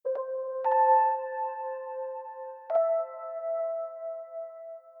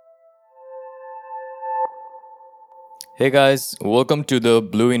Hey guys, welcome to the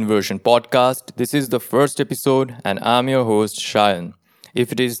Blue Inversion podcast. This is the first episode and I'm your host Shayan.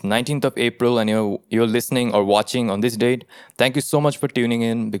 If it is 19th of April and you're listening or watching on this date, thank you so much for tuning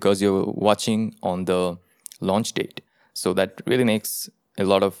in because you're watching on the launch date. So that really makes a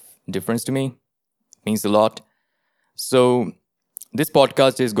lot of difference to me. Means a lot. So this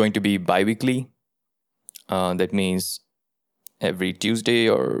podcast is going to be bi-weekly. That means every Tuesday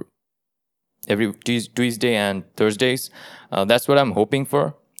or every Tuesday and Thursdays. That's what I'm hoping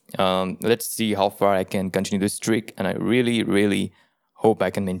for. Let's see how far I can continue this streak, and I really, really hope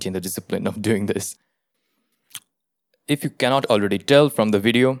I can maintain the discipline of doing this. If you cannot already tell from the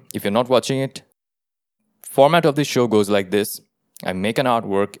video, if you're not watching it, format of this show goes like this. I make an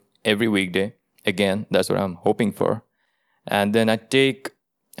artwork every weekday. Again, that's what I'm hoping for. And then I take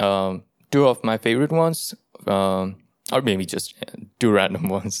two of my favorite ones, or maybe just two random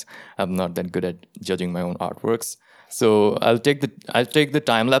ones. I'm not that good at judging my own artworks. So I'll take the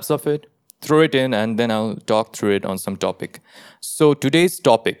time lapse of it, throw it in, and then I'll talk through it on some topic. So today's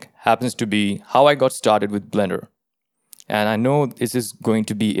topic happens to be how I got started with Blender. And I know this is going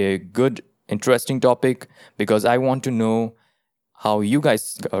to be a good, interesting topic because I want to know how you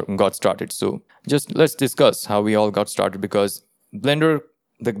guys got started. So just let's discuss how we all got started because the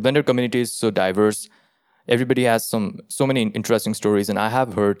Blender community is so diverse. Everybody has so many interesting stories, and I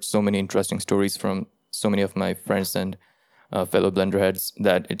have heard so many interesting stories from so many of my friends and fellow Blender heads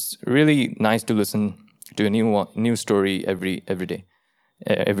that it's really nice to listen to a new story every day,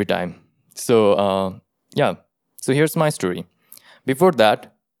 every time. So yeah, so here's my story. Before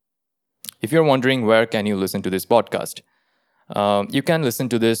that, if you're wondering where can you listen to this podcast, you can listen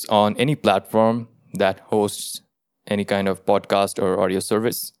to this on any platform that hosts any kind of podcast or audio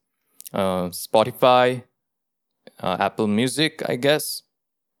service. Spotify, Apple Music, I guess.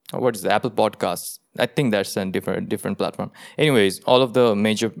 Or what is the Apple Podcasts? I think that's a different platform. Anyways, all of the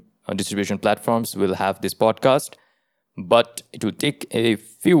major distribution platforms will have this podcast, but it will take a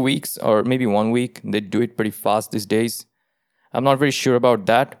few weeks or maybe 1 week. They do it pretty fast these days. I'm not very sure about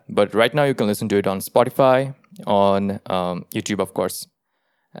that, but right now you can listen to it on Spotify, on YouTube, of course,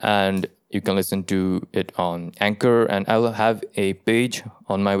 and you can listen to it on Anchor, and I'll have a page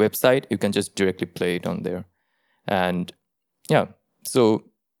on my website. You can just directly play it on there. And yeah, so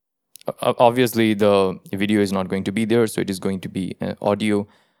obviously the video is not going to be there, so it is going to be an audio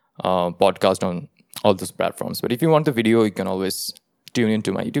podcast on all those platforms. But if you want the video, you can always tune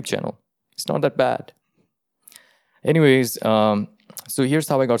into my YouTube channel. It's not that bad. Anyways, so here's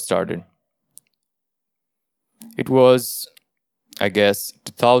how I got started. It was, I guess,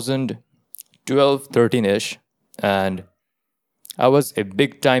 2012, 13-ish, and I was a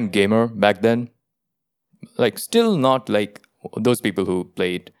big time gamer back then. Like, still not like those people who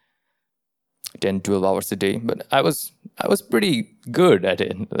played 10, 12 hours a day, but I was pretty good at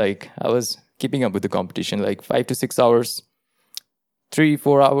it. Like, I was keeping up with the competition, like 5 to 6 hours, 3,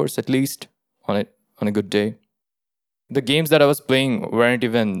 4 hours at least on a good day. The games that I was playing weren't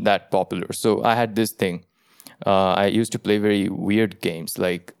even that popular. So I had this thing. I used to play very weird games,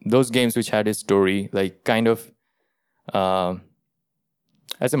 like those games which had a story, like kind of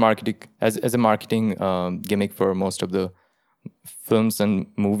as a marketing gimmick for most of the films and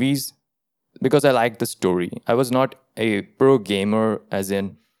movies, because I liked the story. I was not a pro gamer, as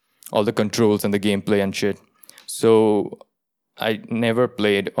in all the controls and the gameplay and shit. So I never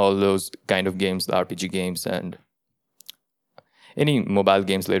played all those kind of games, the RPG games and any mobile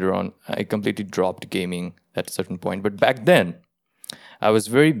games later on. I completely dropped gaming at a certain point. But back then, I was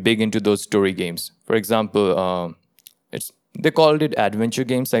very big into those story games. For example, they called it adventure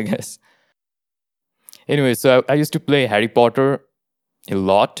games, I guess. Anyway, so I used to play Harry Potter a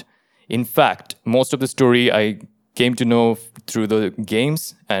lot. In fact, most of the story I came to know through the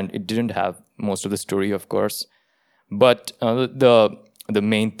games, and it didn't have most of the story, of course. But the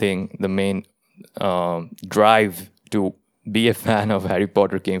main thing, the main drive to be a fan of Harry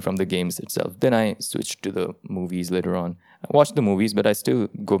Potter came from the games itself. Then I switched to the movies later on. I watched the movies, but I still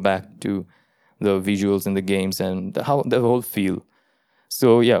go back to the visuals in the games and the whole feel.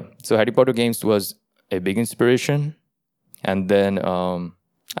 So yeah, so Harry Potter games was a big inspiration. And then I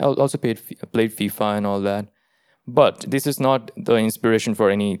also played FIFA and all that. But this is not the inspiration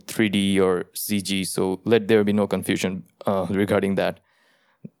for any 3D or CG, so let there be no confusion regarding that.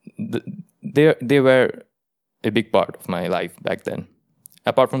 They were a big part of my life back then.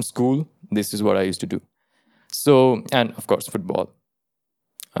 Apart from school, this is what I used to do. So, and of course, football.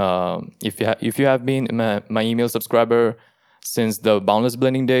 If you have been my email subscriber since the Boundless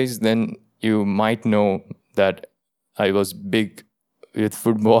Blending days, then you might know that I was big with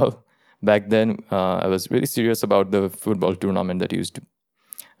football Back then, I was really serious about the football tournament that used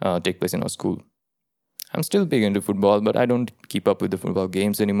to take place in our school. I'm still big into football, but I don't keep up with the football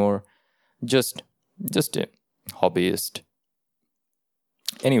games anymore. Just, just a hobbyist.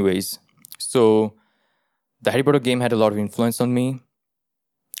 Anyways, so the Harry Potter game had a lot of influence on me,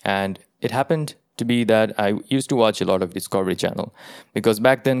 and it happened to be that I used to watch a lot of Discovery Channel because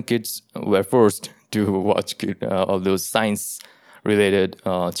back then kids were forced to watch all those science related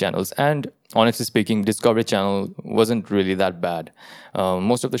channels. And honestly speaking, Discovery Channel wasn't really that bad.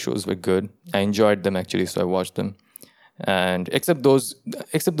 Most of the shows were good. I enjoyed them actually, so I watched them. And except those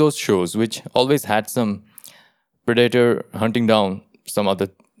shows which always had some predator hunting down some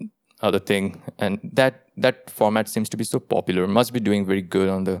other thing, and that format seems to be so popular, must be doing very good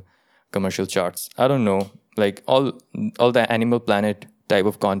on the commercial charts. I don't know, like all the Animal Planet type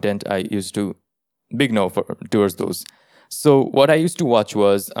of content I used to big no for towards those. So what I used to watch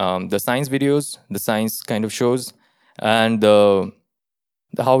was the science videos, the science kind of shows, and the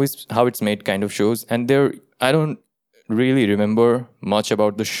how it's made kind of shows. And there, I don't really remember much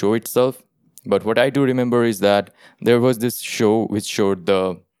about the show itself, but what I do remember is that there was this show which showed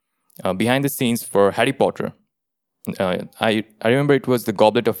the behind the scenes for Harry Potter. I remember it was the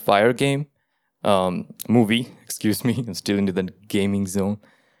Goblet of Fire game movie. Excuse me, I'm still into the gaming zone.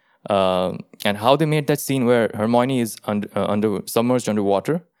 And how they made that scene where Hermione is under submerged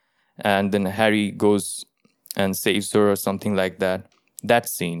underwater, and then Harry goes and saves her or something like that. That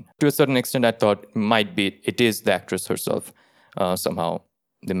scene, to a certain extent, I thought might be it is the actress herself. Somehow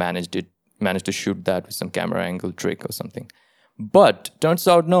they managed to shoot that with some camera angle trick or something. But turns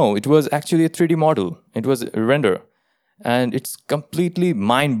out no, it was actually a 3D model. It was a render. And it's completely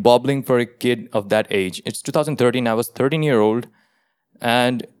mind-boggling for a kid of that age. It's 2013. I was 13-year-old,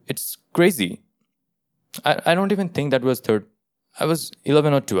 and it's crazy. I don't even think that was third. I was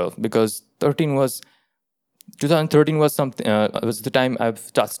 11 or 12 because 2013 was something. Was the time I've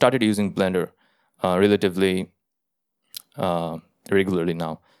started using Blender, relatively regularly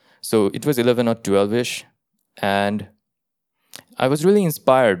now. So it was 11 or 12ish, and I was really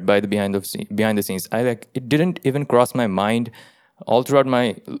inspired by the behind the scenes. I like it didn't even cross my mind all throughout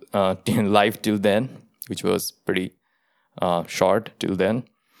my life till then, which was pretty short till then.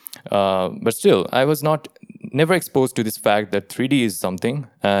 But still, I was not never exposed to this fact that 3D is something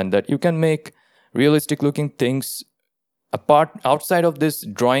and that you can make realistic looking things apart outside of this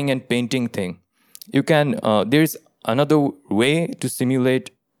drawing and painting thing. You can there's another way to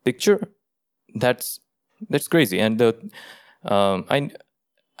simulate picture. That's crazy. And the I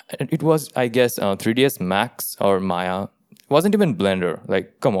it was, I guess, 3ds Max or Maya. It wasn't even Blender.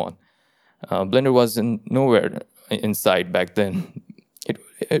 Like, come on. Blender was nowhere inside back then.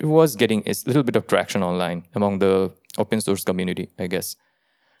 It was getting a little bit of traction online among the open source community, I guess.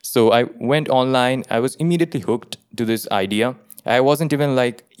 So I went online. I was immediately hooked to this idea. I wasn't even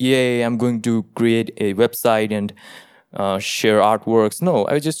like, yay, I'm going to create a website and share artworks. No,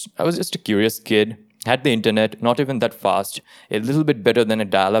 I was just a curious kid. Had the internet, not even that fast, a little bit better than a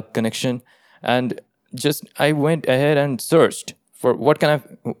dial-up connection, and just I went ahead and searched for what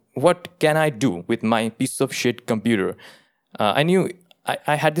can I do with my piece of shit computer. I knew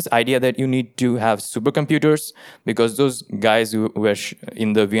I had this idea that you need to have supercomputers because those guys who were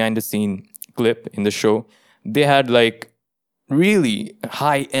in the behind the scene clip in the show, they had like really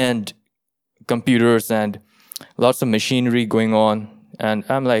high end computers and lots of machinery going on. And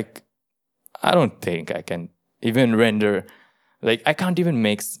I'm like, I don't think I can even render. Like, I can't even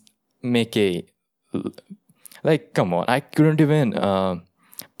make a like. Come on, I couldn't even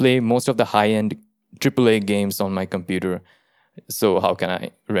play most of the high end AAA games on my computer. So how can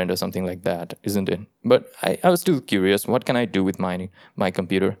I render something like that? Isn't it? But I was still curious. What can I do with my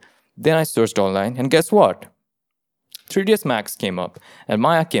computer? Then I searched online, and guess what? 3ds Max came up, and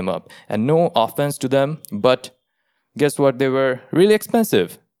Maya came up, and no offense to them, but guess what? They were really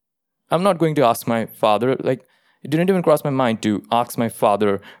expensive. I'm not going to ask my father. Like, it didn't even cross my mind to ask my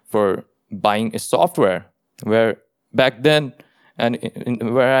father for buying a software. Where back then, and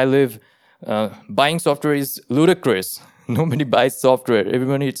where I live, buying software is ludicrous. Nobody buys software.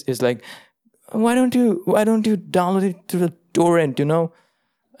 Everybody is like, why don't you download it through the torrent?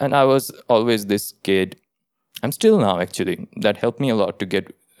 And I was always this kid. I'm still now actually. That helped me a lot to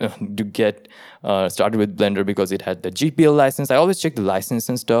get started with Blender because it had the GPL license. I always check the license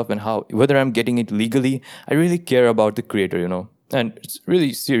and stuff and how whether I'm getting it legally. I really care about the creator, and it's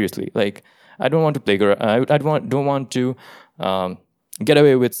really seriously like I don't want to plagiarize. Don't want to get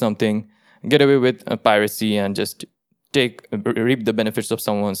away with something, get away with piracy, and just reap the benefits of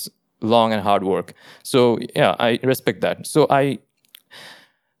someone's long and hard work. So yeah, I respect that. So I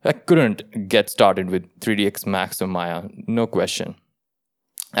I couldn't get started with 3ds Max or Maya, no question.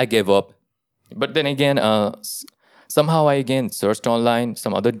 I gave up. But then again, somehow I again searched online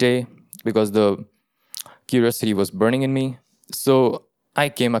some other day because the curiosity was burning in me. So I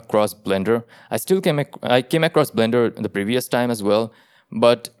came across Blender. I came across Blender the previous time as well,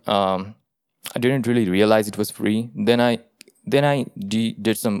 but I didn't really realize it was free. Then I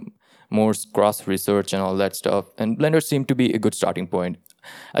did some more cross research and all that stuff, and Blender seemed to be a good starting point.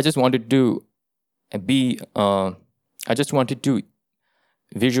 I just wanted to be I just wanted to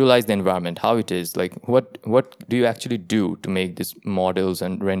visualize the environment, how it is, like what do you actually do to make these models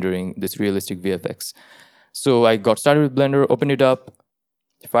and rendering this realistic VFX. So I got started with Blender, opened it up,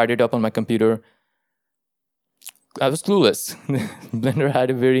 fired it up on my computer. I was clueless. Blender had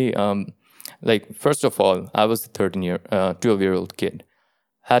a very like, first of all, I was a 12-year-old kid,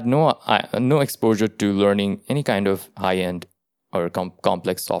 had no exposure to learning any kind of high end or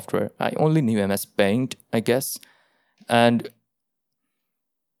complex software. I only knew MS Paint, I guess, and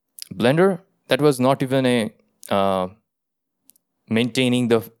Blender, that was not even a maintaining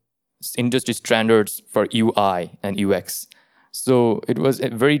the industry standards for UI and UX. So it was a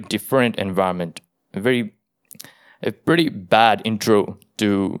very different environment, a pretty bad intro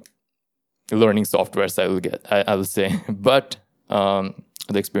to learning softwares. I will say, but the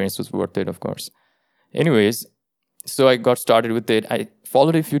experience was worth it, of course. Anyways, so I got started with it. I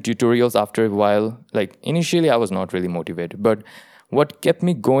followed a few tutorials after a while. Like, initially, I was not really motivated, but what kept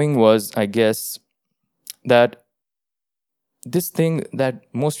me going was, I guess, that this thing that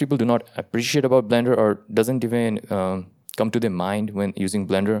most people do not appreciate about Blender, or doesn't even come to their mind when using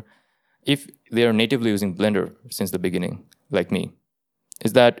Blender, if they are natively using Blender since the beginning, like me,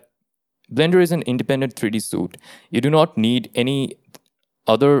 is that Blender is an independent 3D suite. You do not need any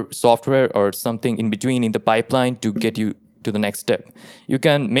other software or something in between in the pipeline to get you to the next step. You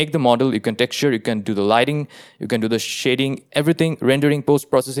can make the model, you can texture, you can do the lighting, you can do the shading, everything, rendering,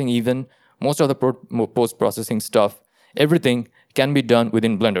 post-processing even, most of the post-processing stuff, everything can be done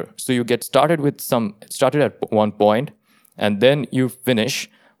within Blender. So you get started at one point, and then you finish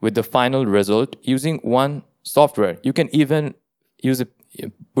with the final result using one software. You can even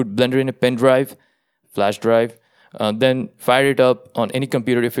put Blender in a pen drive, flash drive, then fire it up on any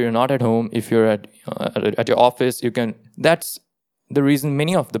computer. If you're not at home, if you're at your office, you can. That's the reason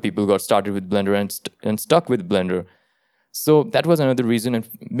many of the people got started with Blender and stuck with Blender. So that was another reason. And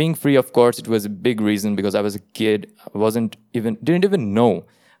being free, of course, it was a big reason, because I was a kid. Didn't even know,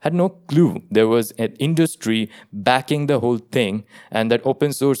 had no clue there was an industry backing the whole thing, and that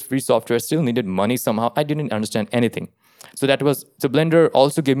open source free software still needed money somehow. I didn't understand anything. So Blender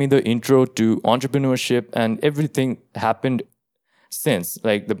also gave me the intro to entrepreneurship, and everything happened since,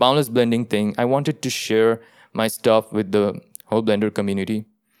 like the boundless blending thing. I wanted to share my stuff with the whole Blender community.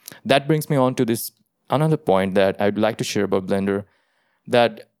 That brings me on to this another point that I'd like to share about Blender.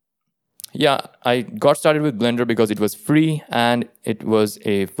 That, yeah, I got started with Blender because it was free and it was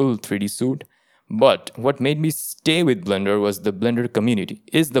a full 3D suite. But what made me stay with Blender was the Blender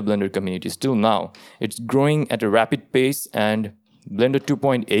community, still now. It's growing at a rapid pace, and Blender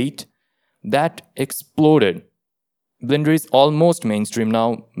 2.8, that exploded. Blender is almost mainstream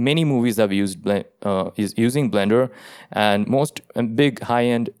now. Many movies have is using Blender, and most big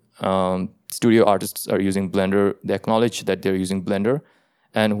high-end studio artists are using Blender. They acknowledge that they're using Blender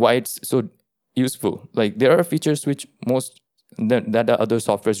and why it's so useful. Like, there are features which that the other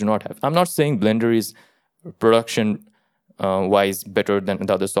softwares do not have. I'm not saying Blender is production wise better than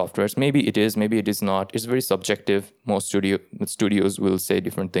the other softwares. Maybe it is, maybe it is not. It's very subjective. Most studios will say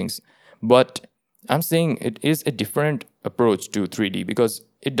different things. But I'm saying it is a different approach to 3D, because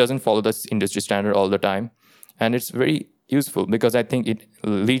it doesn't follow the industry standard all the time. And it's very useful because I think it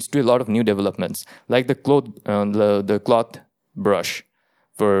leads to a lot of new developments, like the cloth brush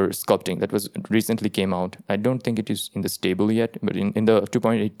for sculpting that was recently came out. I don't think it is in the stable yet, but in the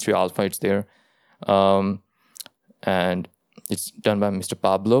 2.83 alpha, it's there. And it's done by Mr.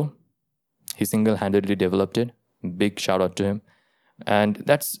 Pablo. He single-handedly developed it. Big shout out to him. And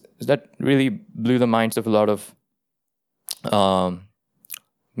that really blew the minds of a lot of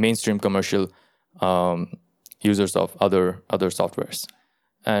mainstream commercial users of other softwares.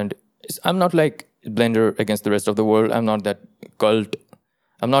 And I'm not like Blender against the rest of the world. I'm not that cult.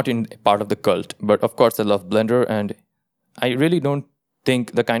 I'm not in part of the cult. But of course, I love Blender, and I really don't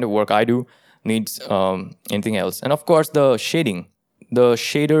think the kind of work I do needs anything else. And of course, the shading, the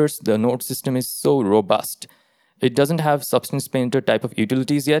shaders, the node system is so robust. It doesn't have Substance Painter type of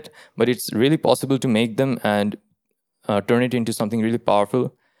utilities yet, but it's really possible to make them and turn it into something really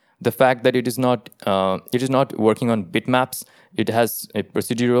powerful. the fact that it is not working on bitmaps. It has a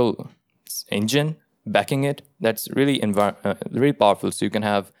procedural engine backing it. That's really powerful. So you can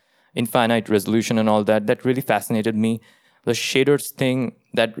have infinite resolution and all that. That really fascinated me. The shaders thing,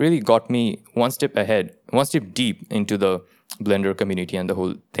 that really got me one step ahead, one step deep into the Blender community and the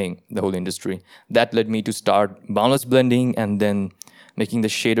whole thing, the whole industry. That led me to start boundless blending and then making the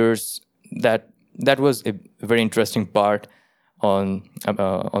shaders. That was a very interesting part on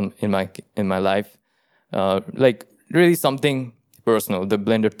in my life. Like really something personal. The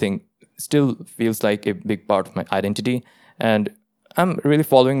Blender thing still feels like a big part of my identity, and I'm really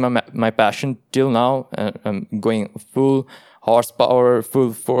following my passion till now. I'm going full horsepower,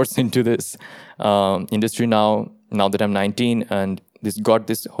 full force into this industry now. Now that I'm 19, and this got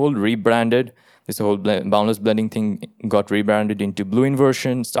this whole rebranded. This whole boundless blending thing got rebranded into Blue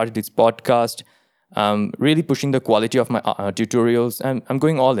Inversion. Started its podcast. Really pushing the quality of my tutorials. I'm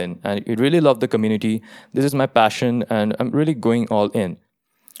going all in. I really love the community. This is my passion, and I'm really going all in.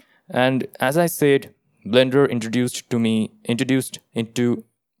 And as I said, Blender introduced into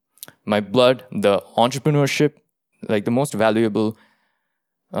my blood the entrepreneurship, like the most valuable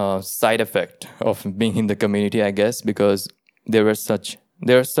side effect of being in the community, I guess, because there's such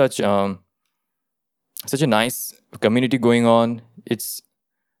a nice community going on. It's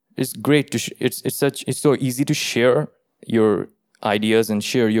great to it's so easy to share your ideas and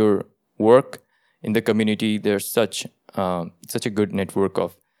share your work in the community. There's such a good network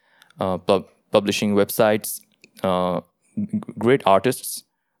of publishing websites, great artists,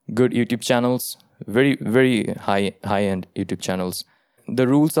 good YouTube channels, very high end YouTube channels. The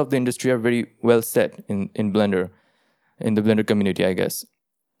rules of the industry are very well set in Blender, in the Blender community, I guess.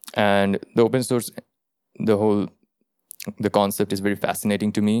 And the open source, the concept is very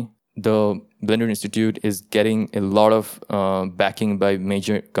fascinating to me. The Blender Institute is getting a lot of backing by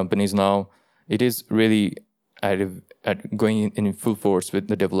major companies now. It is really going in full force with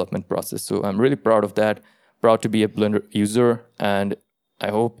the development process. So I'm really proud of that. Proud to be a Blender user, and I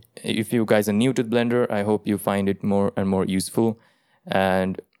hope if you guys are new to Blender, I hope you find it more and more useful,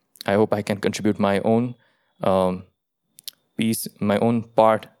 and I hope I can contribute my own piece, my own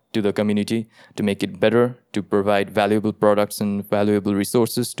part to the community to make it better, to provide valuable products and valuable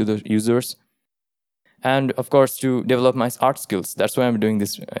resources to the users, and of course to develop my art skills. That's why I'm doing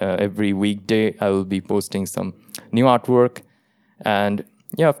this every weekday. I will be posting some new artwork, and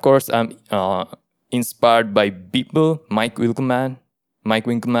yeah, of course I'm inspired by people. Mike Winkelmann.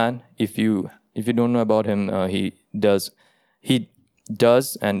 If you don't know about him, he does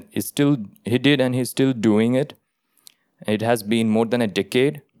and is still he did and he's still doing it. It has been more than a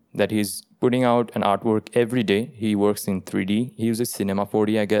decade that he's putting out an artwork every day. He works in 3D. He uses Cinema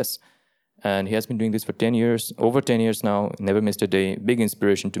 4D, I guess. And he has been doing this for 10 years, over 10 years now, never missed a day. Big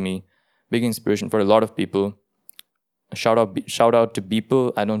inspiration to me, big inspiration for a lot of people. Shout out to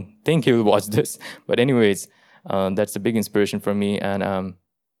Beeple. I don't think he will watch this. But anyways, that's a big inspiration for me. And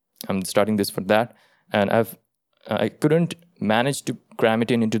I'm starting this for that. And I couldn't manage to cram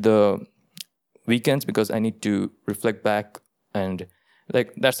it into the weekends because I need to reflect back, and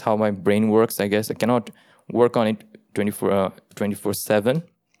like that's how my brain works, I guess. I cannot work on it 24/7,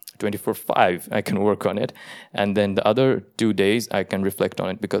 24/5. I can work on it, and then the other 2 days I can reflect on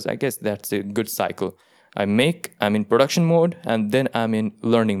it, because I guess that's a good cycle. I'm in production mode, and then I'm in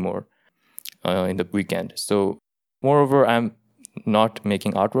learning mode in the weekend. So moreover, I'm not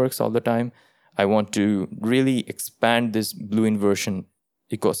making artworks all the time. I want to really expand this Blue Inversion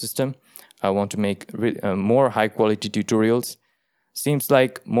ecosystem. I want to make more high quality tutorials. Seems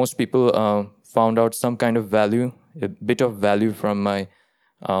like most people found out some kind of value, a bit of value from my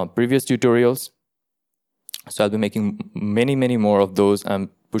previous tutorials. So I'll be making many more of those. I'm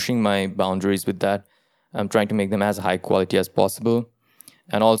pushing my boundaries with that. I'm trying to make them as high quality as possible.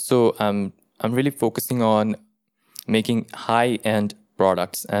 And also I'm really focusing on making high end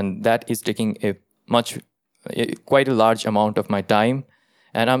products, and that is taking quite a large amount of my time.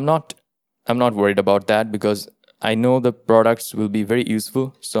 And I'm not worried about that, because I know the products will be very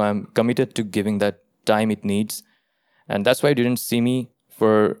useful. So I'm committed to giving that time it needs. And that's why you didn't see me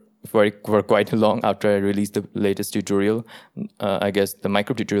for quite long after I released the latest tutorial. I guess the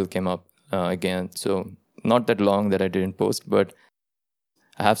micro tutorial came up again. So not that long that I didn't post, but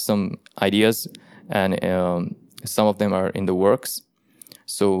I have some ideas, and some of them are in the works.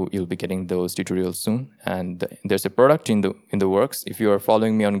 So you'll be getting those tutorials soon. And there's a product in the works. If you are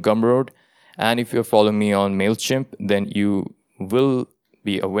following me on Gumroad, and if you're following me on MailChimp, then you will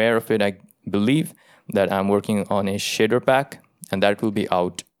be aware of it. I believe that I'm working on a shader pack, and that will be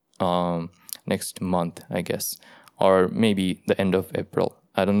out next month, I guess, or maybe the end of April.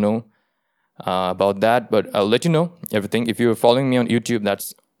 I don't know about that, but I'll let you know everything. If you're following me on YouTube,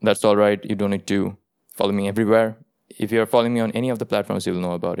 that's all right. You don't need to follow me everywhere. If you're following me on any of the platforms, you'll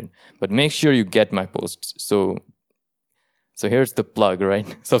know about it. But make sure you get my posts. So here's the plug,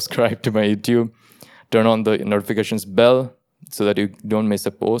 right? Subscribe to my YouTube, turn on the notifications bell so that you don't miss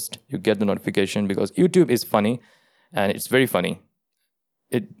a post. You get the notification because YouTube is funny, and it's very funny.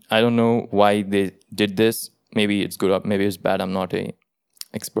 I don't know why they did this. Maybe it's good, maybe it's bad. I'm not a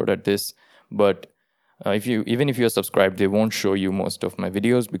expert at this, but if you're subscribed, they won't show you most of my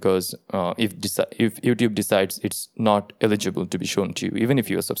videos because if YouTube decides it's not eligible to be shown to you, even if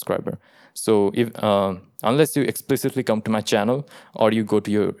you're a subscriber. So if unless you explicitly come to my channel or you go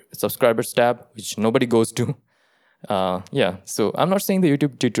to your subscribers tab, which nobody goes to. Yeah, so I'm not saying the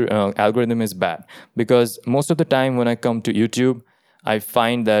YouTube algorithm is bad, because most of the time when I come to YouTube, I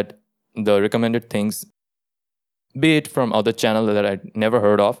find that the recommended things, be it from other channels that I'd never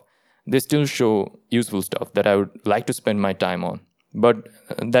heard of, they still show useful stuff that I would like to spend my time on. But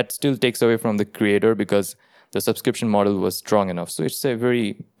that still takes away from the creator because the subscription model was strong enough. So it's a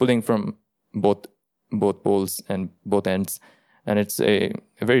very pulling from both poles and both ends, and it's a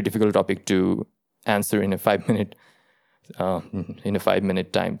very difficult topic to answer in a 5 minute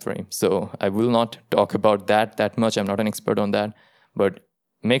time frame. So I will not talk about that much. I'm not an expert on that, but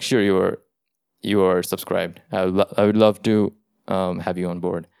make sure you are subscribed. I would love to have you on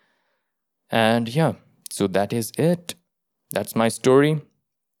board. And yeah, so that is it. That's my story.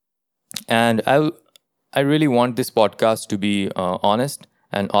 And I really want this podcast to be honest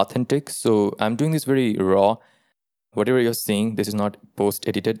and authentic. So I'm doing this very raw. Whatever you're seeing, this is not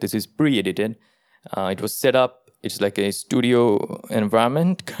post-edited. This is pre-edited. It was set up. It's like a studio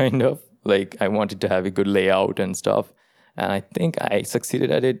environment, kind of. Like I wanted to have a good layout and stuff. And I think I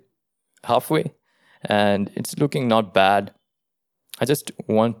succeeded at it halfway. And it's looking not bad. I just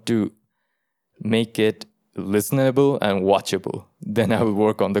want to make it listenable and watchable. Then I will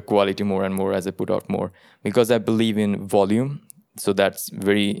work on the quality more and more as I put out more, because I believe in volume. So that's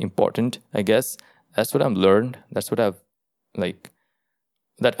very important, I guess. That's what I've learned. That's what I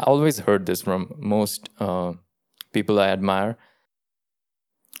always heard this from most people I admire.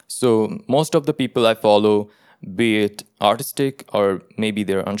 So most of the people I follow, be it artistic or maybe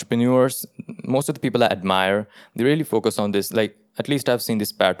they're entrepreneurs, most of the people I admire, they really focus on this. Like, at least I've seen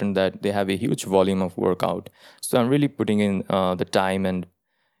this pattern that they have a huge volume of workout. So I'm really putting in the time and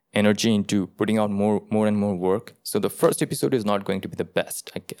energy into putting out more and more work. So the first episode is not going to be the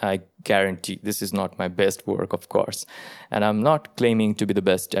best. I guarantee this is not my best work, of course. And I'm not claiming to be the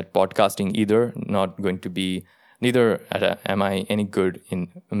best at podcasting either. Not going to be, neither am I any good in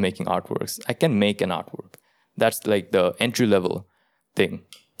making artworks. I can make an artwork. That's like the entry level thing.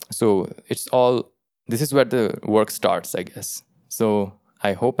 So this is where the work starts, I guess. So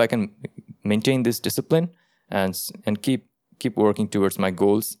I hope I can maintain this discipline and keep working towards my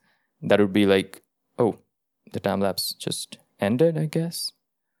goals. That would be like, oh, the time lapse just ended, I guess.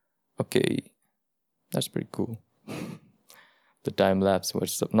 Okay, that's pretty cool. The time lapse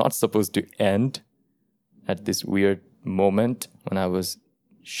was not supposed to end at this weird moment when I was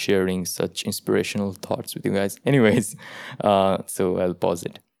sharing such inspirational thoughts with you guys. Anyways, so I'll pause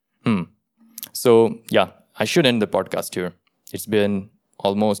it. So yeah, I should end the podcast here. It's been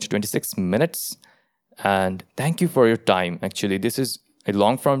almost 26 minutes. And thank you for your time. Actually, this is a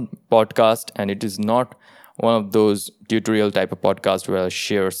long form podcast, and it is not one of those tutorial type of podcasts where I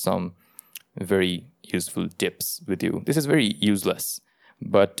share some very useful tips with you. This is very useless,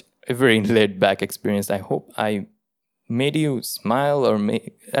 but a very laid back experience. I hope I made you smile, or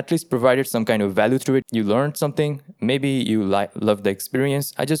at least provided some kind of value to it. You learned something. Maybe you loved the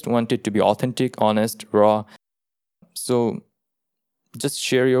experience. I just want it to be authentic, honest, raw. So just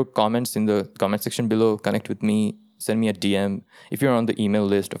share your comments in the comment section below. Connect with me. Send me a DM. If you're on the email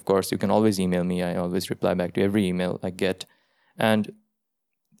list, of course, you can always email me. I always reply back to every email I get. And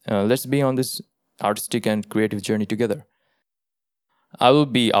let's be on this artistic and creative journey together. I will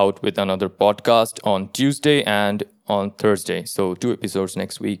be out with another podcast on Tuesday and on Thursday. So 2 episodes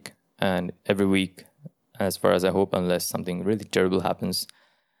next week and every week, as far as I hope, unless something really terrible happens.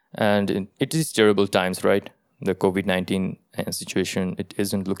 And it is terrible times, right? The COVID-19 situation, it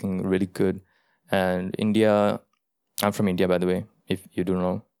isn't looking really good. And India, I'm from India, by the way, if you don't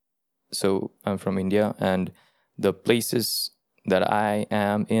know. So I'm from India, and the places that I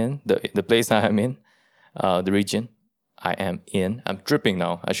am in, the place I am in, the region I am in, I'm tripping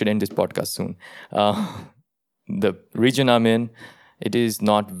now. I should end this podcast soon. The region I'm in, it is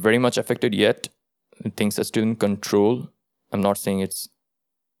not very much affected yet. Things are still in control. I'm not saying it's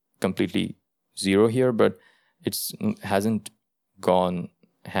completely zero here, but it hasn't gone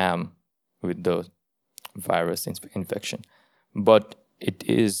ham with the virus infection. But it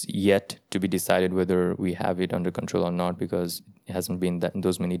is yet to be decided whether we have it under control or not, because it hasn't been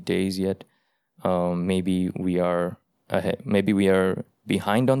those many days yet. Maybe we are ahead, maybe we are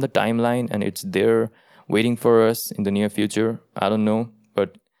behind on the timeline and it's there waiting for us in the near future. I don't know,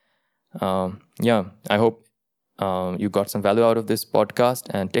 but yeah, I hope you got some value out of this podcast,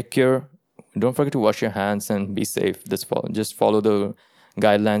 and take care. Don't forget to wash your hands and be safe. Just follow the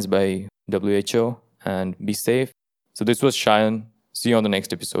guidelines by WHO and be safe. So this was Shayan. See you on the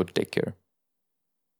next episode. Take care.